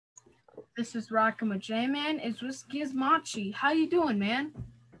This is Rockin' with J-Man. It's with GIZMACHI. How you doing, man?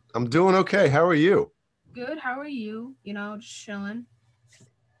 I'm doing okay. How are you? Good. How are you? Just chilling.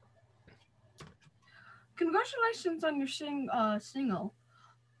 Congratulations on your single.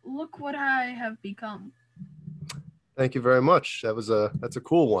 Look what I have become. Thank you very much. That's a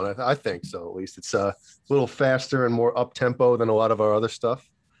cool one. I think so. At least it's a little faster and more up tempo than a lot of our other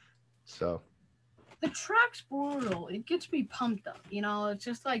stuff. So The track's brutal. It gets me pumped up. It's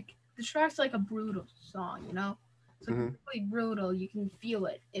just like the track's like a brutal song. It's like mhm. really brutal. You can feel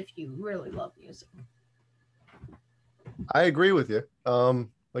it if you really love music. I agree with you.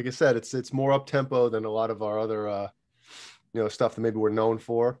 Like I said, it's more up tempo than a lot of our other stuff that maybe we're known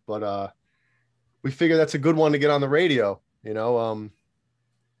for. But we figure that's a good one to get on the radio.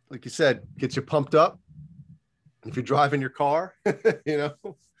 Like you said, gets you pumped up. If you're driving your car, go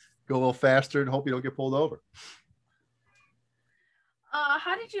a little faster and hope you don't get pulled over.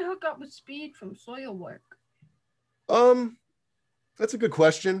 How did you hook up with Speed from Soilwork? Um, that's a good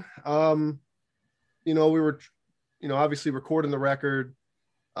question. We were, obviously recording the record.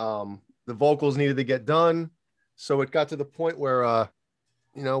 The vocals needed to get done, so it got to the point where,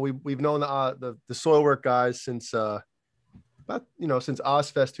 we've known the Soilwork guys since since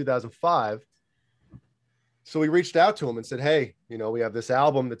Ozfest 2005. So we reached out to him and said, hey, we have this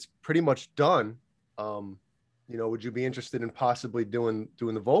album that's pretty much done. Would you be interested in possibly doing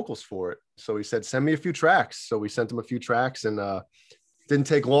the vocals for it? So he said, send me a few tracks. So we sent him a few tracks, and didn't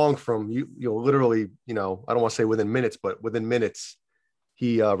take long from literally, I don't want to say within minutes, but within minutes,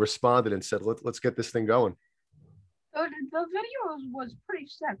 he responded and said, let's get this thing going. So the video was pretty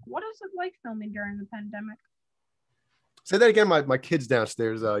sick. What is it like filming during the pandemic? Say that again. My kid's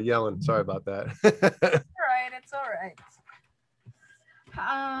downstairs yelling. Sorry about that. It's all right.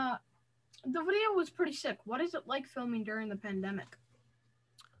 The video was pretty sick. What is it like filming during the pandemic?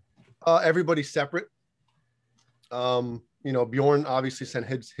 Everybody's separate. Björn obviously sent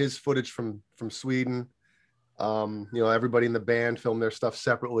his footage from Sweden. Everybody in the band filmed their stuff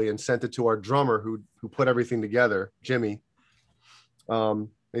separately and sent it to our drummer who put everything together, Jimmy. I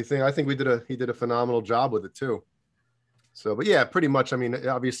think he did a phenomenal job with it too. So, but yeah, pretty much. I mean,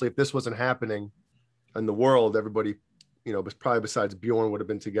 obviously, if this wasn't happening in the world, everybody, probably besides Bjorn would have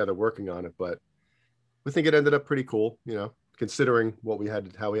been together working on it. But we think it ended up pretty cool, considering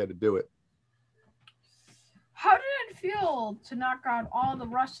how we had to do it. How did it feel to knock out all the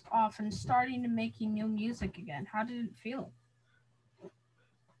rust off and starting to making new music again? How did it feel?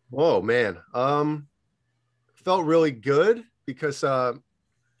 Oh man, felt really good because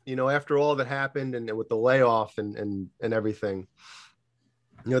after all that happened and with the layoff and everything,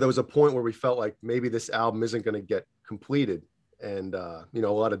 there was a point where we felt like maybe this album isn't going to get completed, and a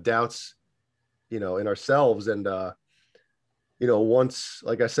lot of doubts, in ourselves, and once,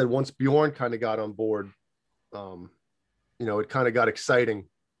 like I said, once Bjorn kind of got on board, it kind of got exciting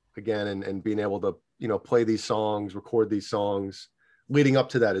again, and being able to play these songs, record these songs leading up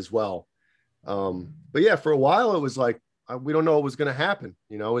to that as well. But yeah, for a while it was like we don't know what was going to happen.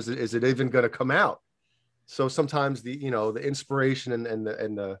 Is it even going to come out? So sometimes the inspiration and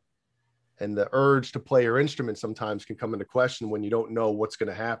the urge to play your instrument sometimes can come into question when you don't know what's going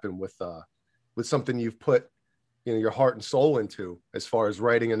to happen with something you've put your heart and soul into as far as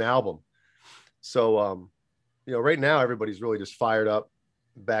writing an album. So right now everybody's really just fired up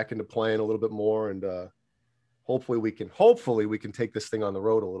back into playing a little bit more, and hopefully we can take this thing on the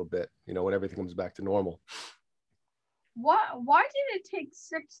road a little bit, when everything comes back to normal. Why did it take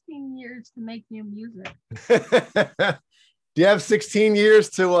 16 years to make new music? Do you have 16 years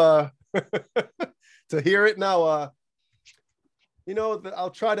to to hear it? No, I'll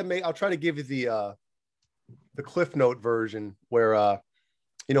try to give you the Cliff Note version where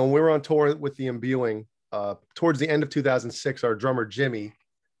when we were on tour with the Imbuing, towards the end of 2006, our drummer Jimmy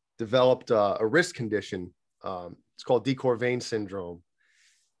developed a wrist condition. It's called Decour vein syndrome.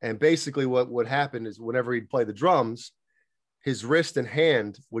 And basically what would happen is whenever he'd play the drums, his wrist and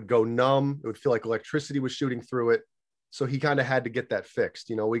hand would go numb. It would feel like electricity was shooting through it. So he kind of had to get that fixed.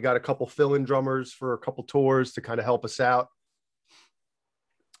 We got a couple fill-in drummers for a couple tours to kind of help us out.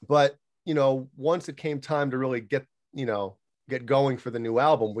 But, once it came time to really get going for the new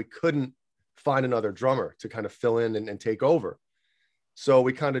album, we couldn't find another drummer to kind of fill in and take over. So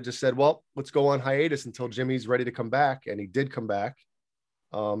we kind of just said, well, let's go on hiatus until Jimmy's ready to come back. And he did come back.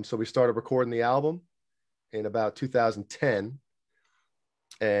 So we started recording the album in about 2010.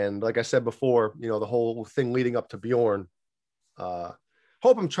 And like I said before, the whole thing leading up to Bjorn,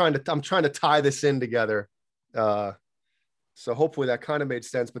 I'm trying to tie this in together. So hopefully that kind of made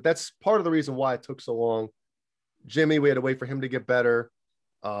sense, but that's part of the reason why it took so long. Jimmy, we had to wait for him to get better.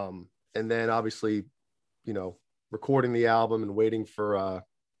 and then obviously, you know, recording the album and waiting for,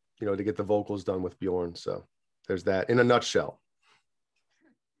 you know, to get the vocals done with Björn. So there's that in a nutshell.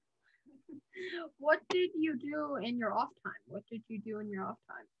 What did you do in your off time? What did you do in your off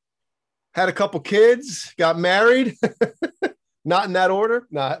time? Had a couple kids, got married. Not in that order.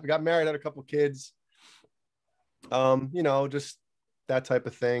 No, I got married, had a couple kids. You know, just that type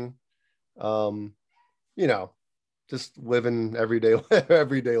of thing. You know, just living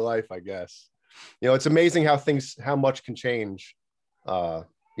everyday life, I guess. You know, it's amazing how much can change,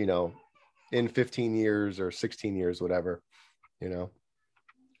 you know, in 15 years or 16 years, whatever, you know.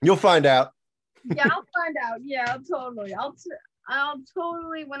 You'll find out. Yeah, I'll find out. Yeah, totally. I'll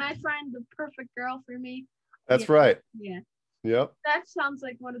totally, when I find the perfect girl for me. That's right. Yeah. Yep. That sounds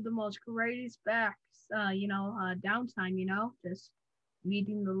like one of the most greatest backs, you know, downtime, you know, just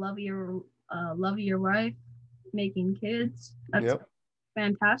meeting the love of your wife, making kids. That's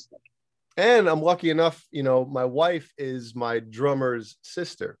fantastic. And I'm lucky enough, you know, my wife is my drummer's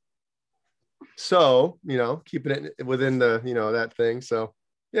sister. So, you know, keeping it within the, you know, that thing. So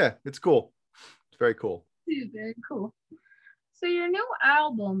yeah, it's cool. It's very cool. Very cool. So your new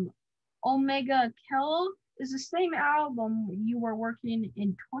album, Omega Kaleid, is the same album you were working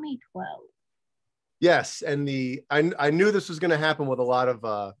in 2012. Yes, and I knew this was going to happen with a lot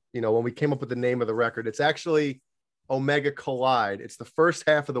of you know, when we came up with the name of the record. It's actually Omega Kaleid. It's the first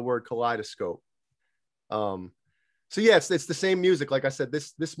half of the word kaleidoscope. So yeah, it's the same music. Like I said,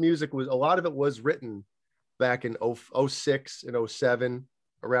 this music was, a lot of it was written back in 06 and 07,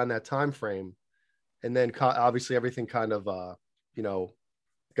 around that time frame, and then obviously everything kind of you know,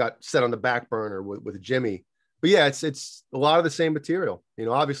 got set on the back burner with Jimmy. But yeah, it's a lot of the same material. You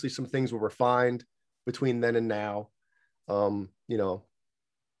know, obviously some things were refined between then and now. You know,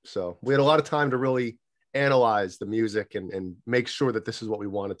 so we had a lot of time to really analyze the music and make sure that this is what we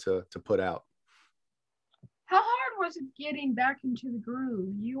wanted to put out. How hard was it getting back into the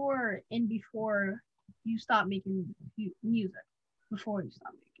groove you were in before you stopped making music? Before you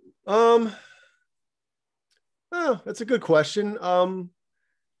stopped making? Oh, that's a good question.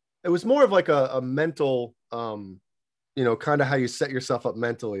 It was more of like a mental, you know, kind of how you set yourself up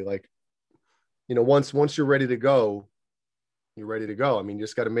mentally. Like, you know, once you're ready to go, you're ready to go. I mean, you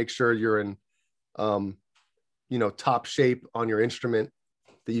just got to make sure you're in, you know, top shape on your instrument,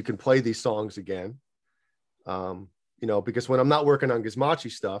 that you can play these songs again. You know, because when I'm not working on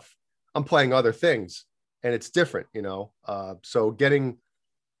GIZMACHI stuff, I'm playing other things and it's different, you know. So getting,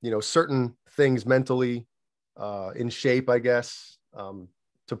 you know, certain things mentally in shape, I guess,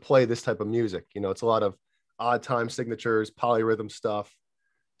 to play this type of music. You know, it's a lot of odd time signatures, polyrhythm stuff.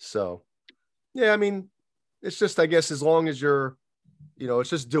 So yeah, I mean, it's just, I guess, as long as you're, you know, it's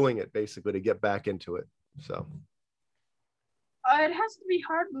just doing it basically to get back into it. So it has to be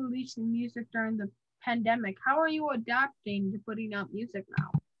hard releasing music during the pandemic. How are you adapting to putting out music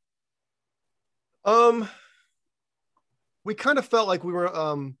now? We kind of felt like we were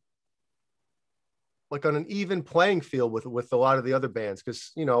like on an even playing field with a lot of the other bands,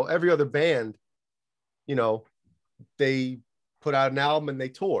 because, you know, every other band, you know, they put out an album and they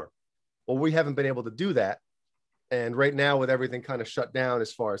tour. Well, we haven't been able to do that. And right now, with everything kind of shut down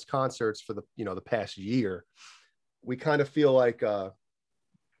as far as concerts for the, you know, the past year, we kind of feel like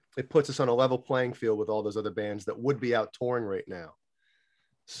it puts us on a level playing field with all those other bands that would be out touring right now.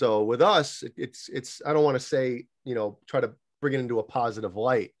 So with us, it's I don't want to say, you know, try to bring it into a positive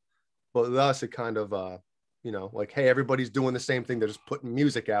light, but with us, it kind of, you know, like, hey, everybody's doing the same thing. They're just putting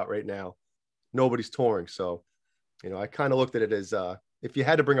music out right now. Nobody's touring. So, you know, I kind of looked at it as if you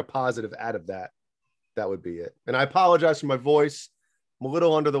had to bring a positive out of that, that would be it. And I apologize for my voice. I'm a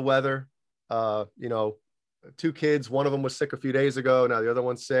little under the weather. You know, 2 kids, one of them was sick a few days ago. Now the other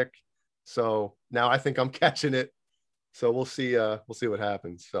one's sick. So now I think I'm catching it. So we'll see what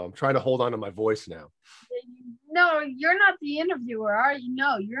happens. So I'm trying to hold on to my voice now. No, you're not the interviewer, are you?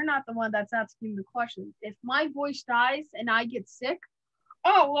 No, you're not the one that's asking the questions. If my voice dies and I get sick,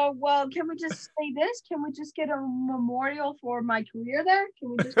 oh, well, can we just say this? Can we just get a memorial for my career there?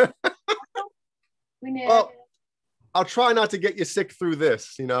 Can we just well, I'll try not to get you sick through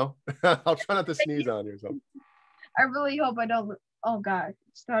this, you know. I'll try not to sneeze on you or something. I really hope I don't. Oh God,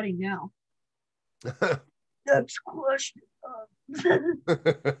 it's starting now. Next question.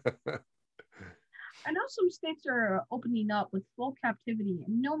 I know some states are opening up with full captivity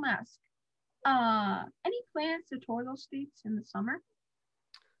and no mask. Any plans to tour those states in the summer?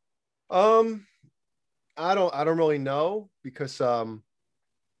 I don't really know, because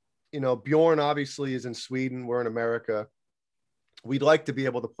you know, Björn obviously is in Sweden, we're in America. We'd like to be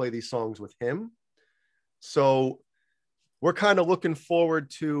able to play these songs with him. So we're kind of looking forward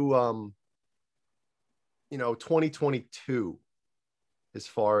to 2022, as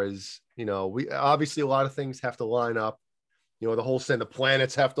far as, we obviously, a lot of things have to line up, the whole the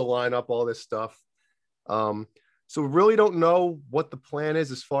planets have to line up, all this stuff. So we really don't know what the plan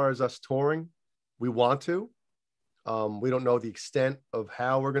is as far as us touring. We want to. We don't know the extent of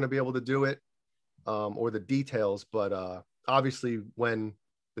how we're going to be able to do it, or the details, but obviously when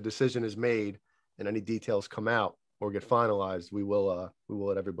the decision is made and any details come out or get finalized, we will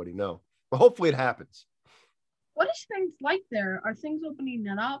let everybody know. But hopefully it happens. What is things like there? Are things opening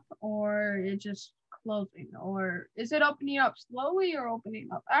it up, or it just closing, or is it opening up slowly or opening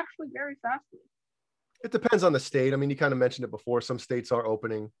up actually very fastly? It depends on the state. I mean, you kind of mentioned it before. Some states are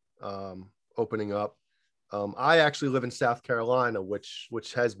opening up. I actually live in South Carolina,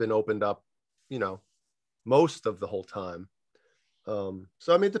 which has been opened up, most of the whole time. So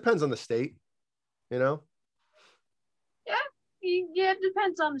I mean, it depends on the state, Yeah, it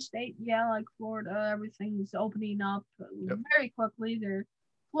depends on the state. Yeah, like Florida, everything's opening up very quickly.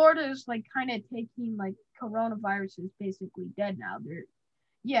 Florida is like kind of taking, like, coronavirus is basically dead now.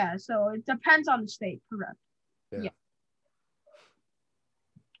 So it depends on the state, correct? Yeah.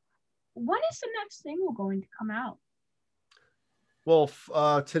 When is the next single going to come out? Well,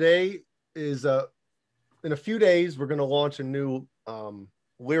 today is in a few days we're going to launch a new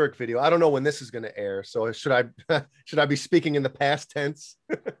lyric video. I don't know when this is going to air, so should I be speaking in the past tense?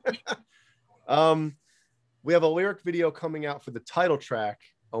 We have a lyric video coming out for the title track,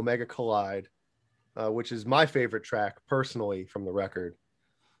 Omega Kaleid, which is my favorite track personally from the record.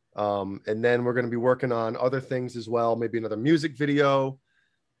 And then we're going to be working on other things as well, maybe another music video,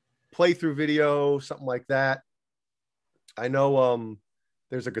 playthrough video, something like that. I know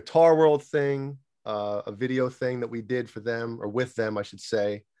there's a Guitar World thing, a video thing that we did for them, or with them, I should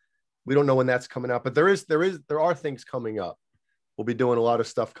say. We don't know when that's coming out, but there are things coming up. We'll be doing a lot of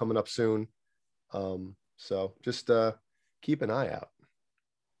stuff coming up soon. So just keep an eye out.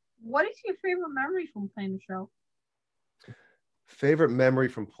 What is your favorite memory from playing the show? Favorite memory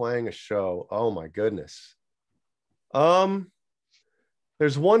from playing a show? Oh my goodness.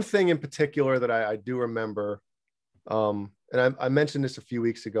 There's one thing in particular that I do remember. And I mentioned this a few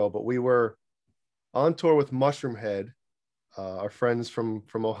weeks ago, but we were on tour with Mushroomhead, our friends from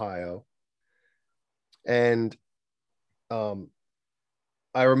Ohio. And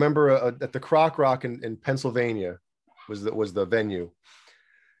I remember at the Croc Rock in Pennsylvania was the venue.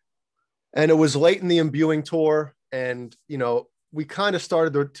 And it was late in the imbuing tour. And, we kind of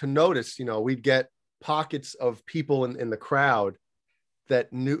started to notice, we'd get pockets of people in the crowd that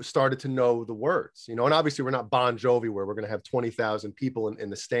started to know the words, and obviously we're not Bon Jovi where we're going to have 20,000 people in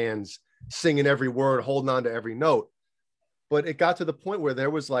the stands singing every word, holding on to every note. But it got to the point where there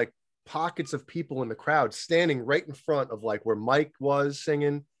was like pockets of people in the crowd standing right in front of like where Mike was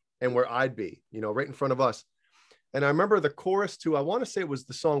singing and where I'd be, right in front of us. And I remember the chorus too. I want to say it was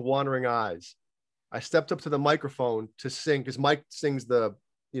the song Wandering Eyes. I stepped up to the microphone to sing because Mike sings the,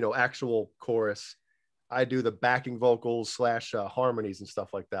 actual chorus. I do the backing vocals / harmonies and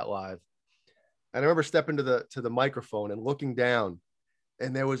stuff like that live. And I remember stepping to the microphone and looking down,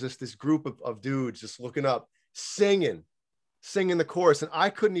 and there was this group of dudes just looking up, singing the chorus. And I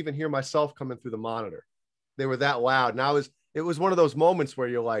couldn't even hear myself coming through the monitor. They were that loud. And it was one of those moments where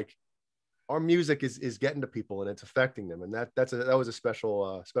you're like, our music is getting to people and it's affecting them. And that was a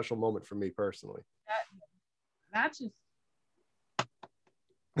special moment for me personally. That's just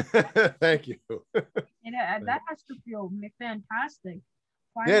thank you. That has to feel fantastic.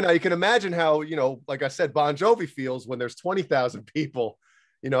 Now you can imagine how, like I said, Bon Jovi feels when there's 20,000 people.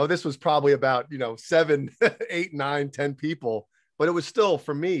 This was probably about 7, 8, 9, 10 people, but it was still,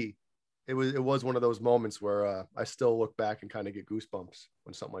 for me, it was one of those moments where I still look back and kind of get goosebumps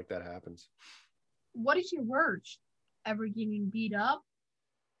when something like that happens. What is your worst? Ever getting beat up?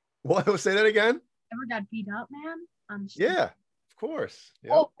 What? Say that again? Ever got beat up, man? Yeah, of course.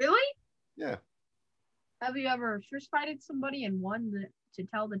 Yep. Oh, really? Yeah. Have you ever fist fighted somebody and won to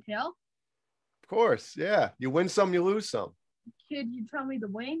tell the tale? Of course, yeah. You win some, you lose some. Could you tell me the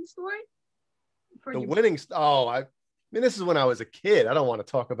winning story? I mean, this is when I was a kid. I don't want to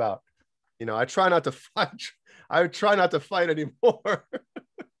talk about, I try not to fight. I try not to fight anymore.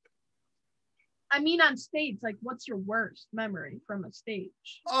 I mean, on stage, like, what's your worst memory from a stage?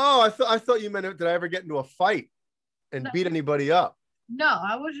 Oh, I thought you meant, did I ever get into a fight and beat anybody up? No,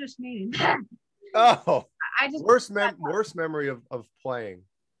 I was just meaning that. Oh, I just worst memory of playing.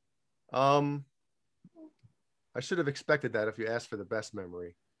 I should have expected that if you asked for the best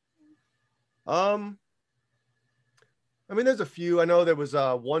memory. I mean, there's a few. I know there was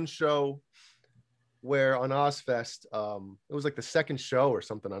one show where on Ozfest, it was like the second show or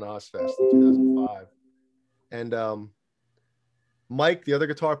something on Ozfest in 2005. And Mike, the other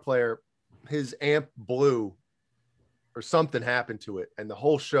guitar player, his amp blew or something happened to it. And the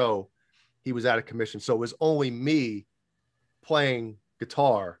whole show, he was out of commission. So it was only me playing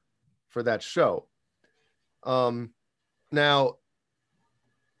guitar for that show. Now,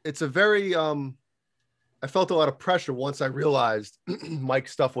 it's a very, I felt a lot of pressure once I realized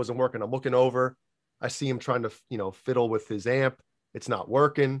Mike's stuff wasn't working. I'm looking over, I see him trying to, fiddle with his amp. It's not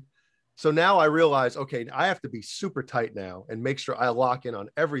working. So now I realize, okay, I have to be super tight now and make sure I lock in on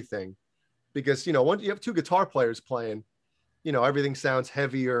everything, because, once you have two guitar players playing, everything sounds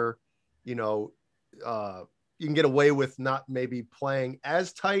heavier, you can get away with not maybe playing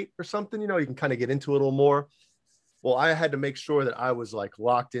as tight or something, you can kind of get into it a little more. Well, I had to make sure that I was like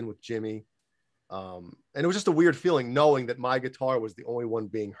locked in with Jimmy. And it was just a weird feeling knowing that my guitar was the only one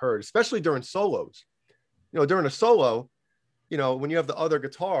being heard, especially during solos. During a solo, when you have the other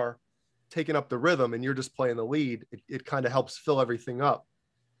guitar taking up the rhythm and you're just playing the lead, it kind of helps fill everything up.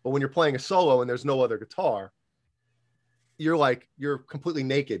 But when you're playing a solo and there's no other guitar, you're completely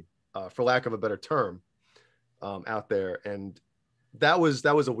naked, for lack of a better term, out there. And that was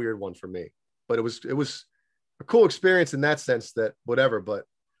a weird one for me, but it was a cool experience in that sense, that whatever, but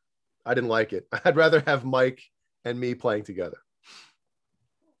I didn't like it. I'd rather have Mike and me playing together.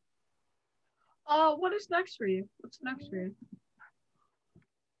 What is next for you? What's next for you?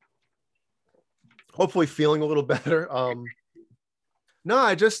 Hopefully feeling a little better. No,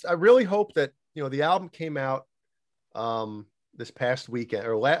 I really hope that, the album came out this past weekend,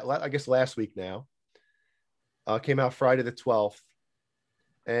 or I guess last week now. Came out Friday the 12th.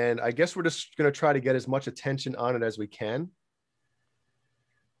 And I guess we're just going to try to get as much attention on it as we can.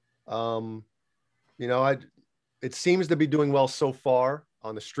 It seems to be doing well so far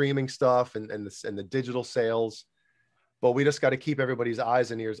on the streaming stuff and the digital sales, but we just got to keep everybody's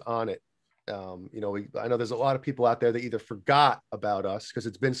eyes and ears on it. I know there's a lot of people out there that either forgot about us because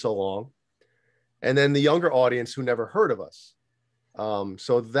it's been so long, and then the younger audience who never heard of us.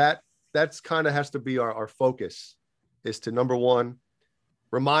 So that's kind of has to be our focus, is to, number one,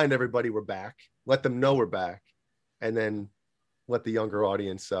 remind everybody we're back, let them know we're back, and then let the younger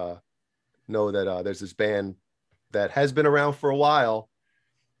audience know that there's this band that has been around for a while,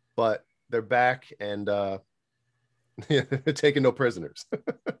 but they're back and taking no prisoners.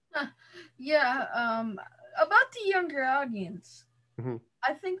 Yeah. About the younger audience, mm-hmm.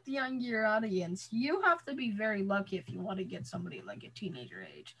 I think the younger audience, you have to be very lucky if you want to get somebody like a teenager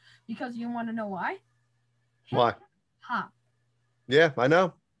age, because you want to know why? Why? Hip-hop. Yeah, I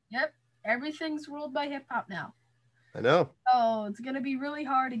know. Yep. Everything's ruled by hip-hop now. I know. So it's going to be really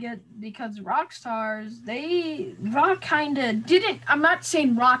hard to get, because rock stars, rock kind of didn't, I'm not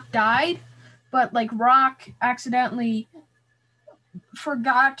saying rock died, but like rock accidentally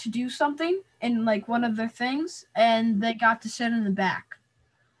forgot to do something in like one of their things, and they got to sit in the back.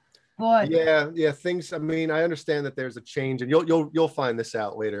 But yeah, things, I mean, I understand that there's a change, and you'll find this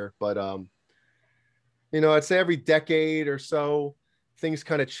out later, but I'd say every decade or so things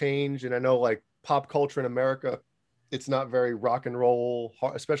kind of change. And I know, like, pop culture in America, it's not very rock and roll,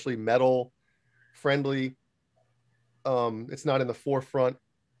 especially metal friendly. It's not in the forefront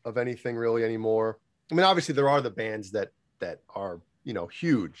of anything really anymore. I mean, obviously there are the bands that are,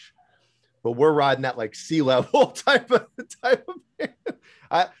 huge, but we're riding that like sea level type of band.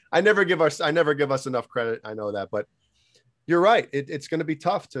 I never give us enough credit. I know that, but you're right. It's going to be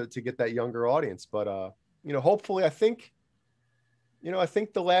tough to get that younger audience, but hopefully, I think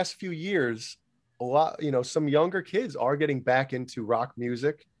the last few years, a lot, some younger kids are getting back into rock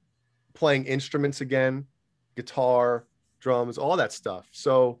music, playing instruments again, guitar, drums, all that stuff.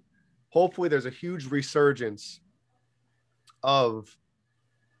 So hopefully there's a huge resurgence of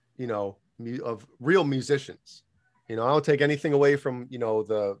of real musicians. I don't take anything away from,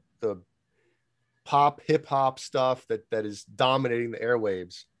 the pop hip hop stuff that is dominating the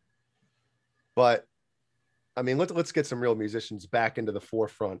airwaves. But I mean, let's get some real musicians back into the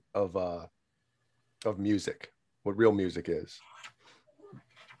forefront of music, what real music is.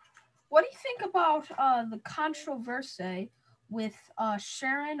 What do you think about the controversy with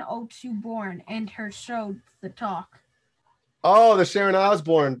Sharon Osbourne and her show, The Talk? Oh, the Sharon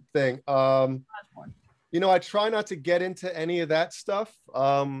Osbourne thing. I try not to get into any of that stuff.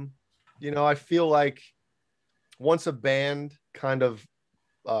 I feel like once a band kind of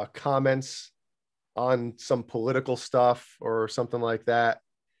comments on some political stuff or something like that,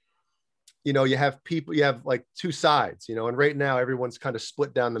 you have like two sides, and right now everyone's kind of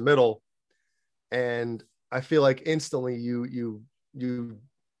split down the middle. And I feel like instantly you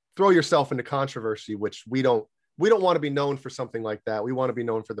throw yourself into controversy, which we don't want to be known for something like that. We want to be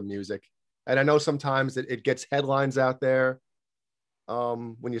known for the music. And I know sometimes it gets headlines out there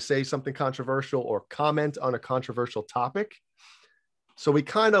when you say something controversial or comment on a controversial topic. So we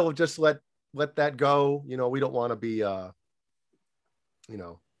kind of just let that go. You know, we don't want to be, you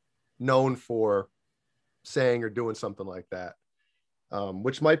know, known for saying or doing something like that,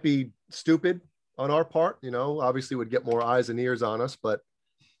 which might be stupid on our part. You know, obviously would get more eyes and ears on us, but,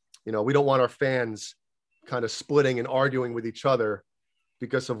 you know, we don't want our fans kind of splitting and arguing with each other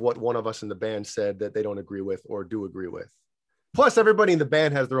because of what one of us in the band said that they don't agree with or do agree with. Plus, everybody in the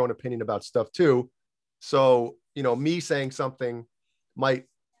band has their own opinion about stuff too. So, you know, me saying something might,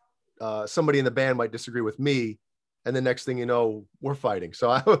 somebody in the band might disagree with me. And the next thing you know, we're fighting.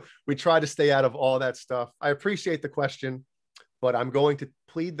 So we try to stay out of all that stuff. I appreciate the question, but I'm going to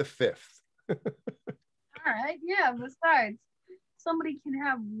plead the fifth. All right. Yeah. Besides, somebody can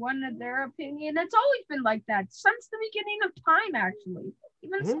have one of their opinion. It's always been like that since the beginning of time, actually.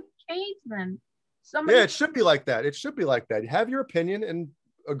 Even some cavemen. Yeah, it should be like that. It should be like that. You have your opinion and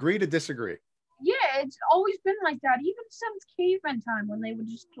agree to disagree. Yeah, it's always been like that. Even since caveman time, when they would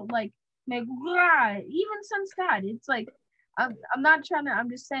just like make, even since that, it's like, I'm not trying to, I'm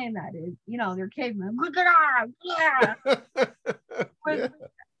just saying that, you know, they're cavemen. Yeah.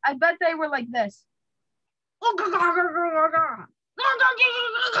 I bet they were like this.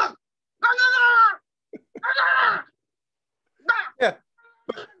 Yeah,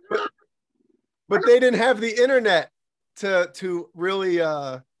 but they didn't have the internet to really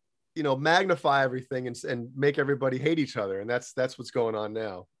you know, magnify everything and make everybody hate each other, and that's what's going on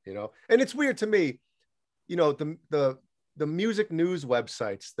now, you know. And it's weird to me, you know, the music news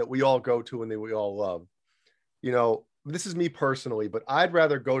websites that we all go to and that we all love, you know, this is me personally, but I'd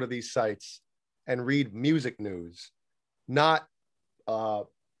rather go to these sites and read music news, not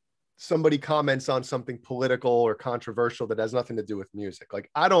somebody comments on something political or controversial that has nothing to do with music. Like,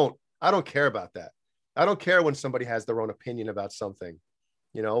 I don't care about that. I don't care when somebody has their own opinion about something,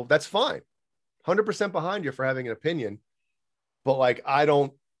 you know, that's fine. 100% behind you for having an opinion. But like, I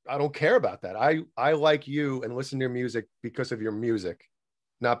don't care about that. I like you and listen to your music because of your music,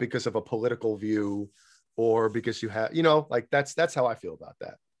 not because of a political view or because you have, you know, like that's how I feel about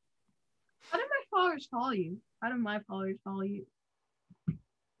that. How do my followers follow you? How do my followers follow you?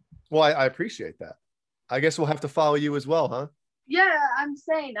 Well, I appreciate that. I guess we'll have to follow you as well, huh? Yeah, I'm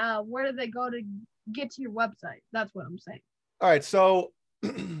saying, where do they go to get to your website? That's what I'm saying. All right, so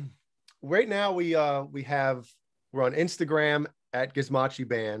right now we're on Instagram at GIZMACHI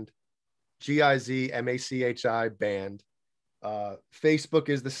Band, GIZMACHI Band. Facebook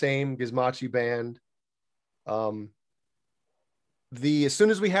is the same, GIZMACHI Band. As soon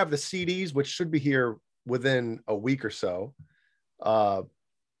as we have the CDs, which should be here within a week or so,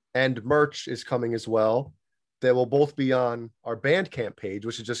 and merch is coming as well. They will both be on our Bandcamp page,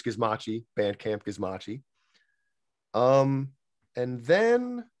 which is just GIZMACHI, Bandcamp GIZMACHI. And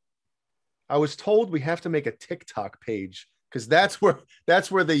then I was told we have to make a TikTok page because that's where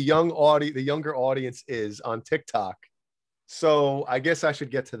the younger audience is on TikTok. So I guess I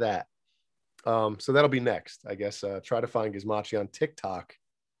should get to that. So that'll be next, I guess. Try to find GIZMACHI on TikTok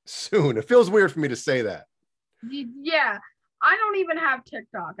soon. It feels weird for me to say that. Yeah, I don't even have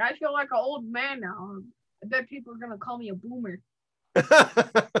TikTok. I feel like an old man now. I bet people are gonna call me a boomer.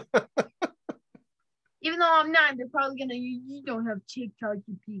 Even though I'm not, they're probably gonna. You don't have TikTok,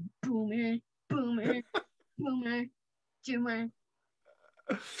 you big boomer, boomer, boomer, boomer.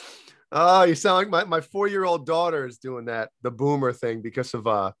 Oh, you sound like my 4-year-old daughter is doing the boomer thing because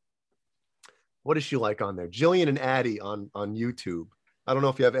of what is she like on there? Jillian and Addie on YouTube. I don't know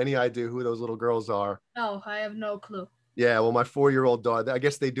if you have any idea who those little girls are. No, I have no clue. Yeah, well, my 4-year-old daughter, I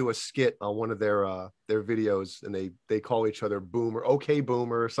guess they do a skit on one of their videos, and they call each other boomer, okay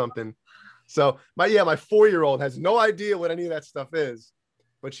boomer or something. So my 4-year-old has no idea what any of that stuff is,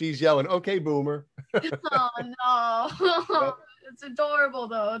 but she's yelling, okay boomer. Oh no. Yep. It's adorable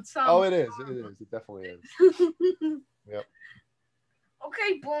though. It sounds it is. It is. It definitely is. Yep.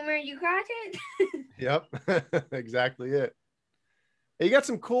 Okay, boomer, you got it. Yep. Exactly it. Hey, you got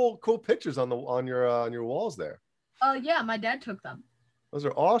some cool pictures on your walls there. Yeah, my dad took them. Those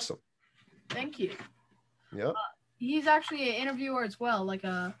are awesome. Thank you. Yep. He's actually an interviewer as well, like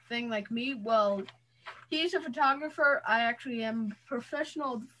a thing like me. Well, he's a photographer. I actually am a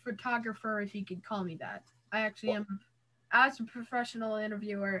professional photographer, if you could call me that. I actually am, as a professional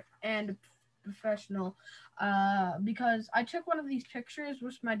interviewer and professional, because I took one of these pictures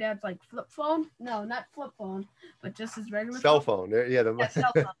with my dad's like flip phone. No, not flip phone, but just his regular cell phone. Yeah,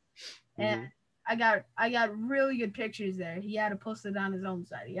 cell phone. And I got really good pictures there. He had to post it on his own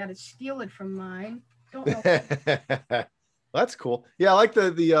site. He had to steal it from mine. Don't know. That's cool. Yeah, I like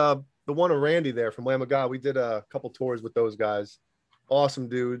the one of Randy there from Lamb of God. We did a couple tours with those guys. Awesome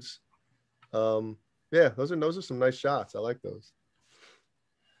dudes. Yeah, those are some nice shots. I like those.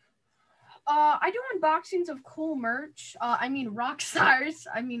 I do unboxings of cool merch. I mean rock stars.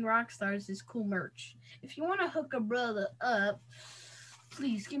 Rock stars is cool merch. If you want to hook a brother up,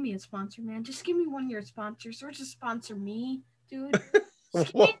 please give me a sponsor, man. Just give me one of your sponsors, or just sponsor me, dude.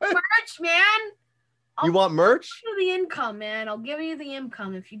 Just give me merch, man. You want merch? I'll give you the income, man. I'll give you the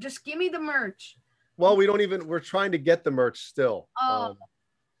income if you just give me the merch. Well, we're trying to get the merch still. Oh.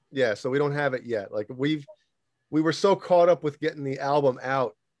 Yeah, so we don't have it yet. Like we were so caught up with getting the album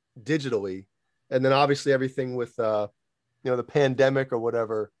out digitally, and then obviously everything with the pandemic or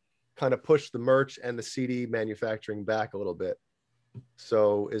whatever kind of pushed the merch and the CD manufacturing back a little bit.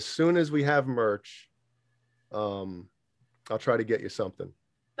 So as soon as we have merch, I'll try to get you something.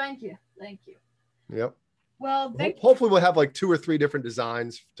 Thank you. Yep. Well, hopefully we'll have like 2 or 3 different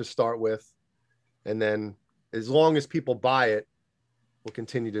designs to start with, and then as long as people buy it, we'll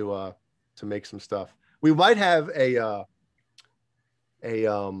continue to make some stuff. We might have a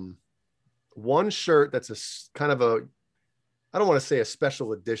one shirt that's a kind of I don't want to say a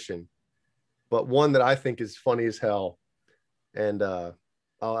special edition, but one that I think is funny as hell. And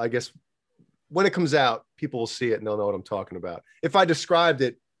I guess when it comes out, people will see it and they'll know what I'm talking about. If I described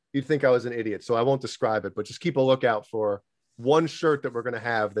it, you'd think I was an idiot. So I won't describe it, but just keep a lookout for one shirt that we're going to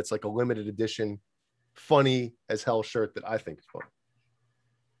have that's like a limited edition, funny as hell shirt that I think is fun.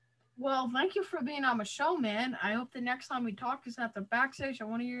 Well, thank you for being on my show, man. I hope the next time we talk is at the backstage at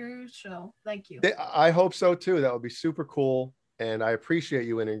one of your show. Thank you. I hope so too. That would be super cool. And I appreciate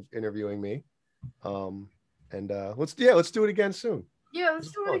you interviewing me. Let's do it again soon. Yeah,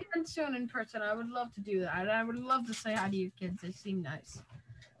 let's do it again soon in person. I would love to do that. I would love to say hi to your kids. They seem nice.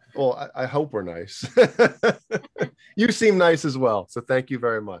 Well, I hope we're nice. You seem nice as well. So thank you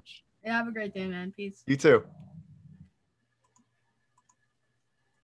very much. Yeah, have a great day, man. Peace. You too.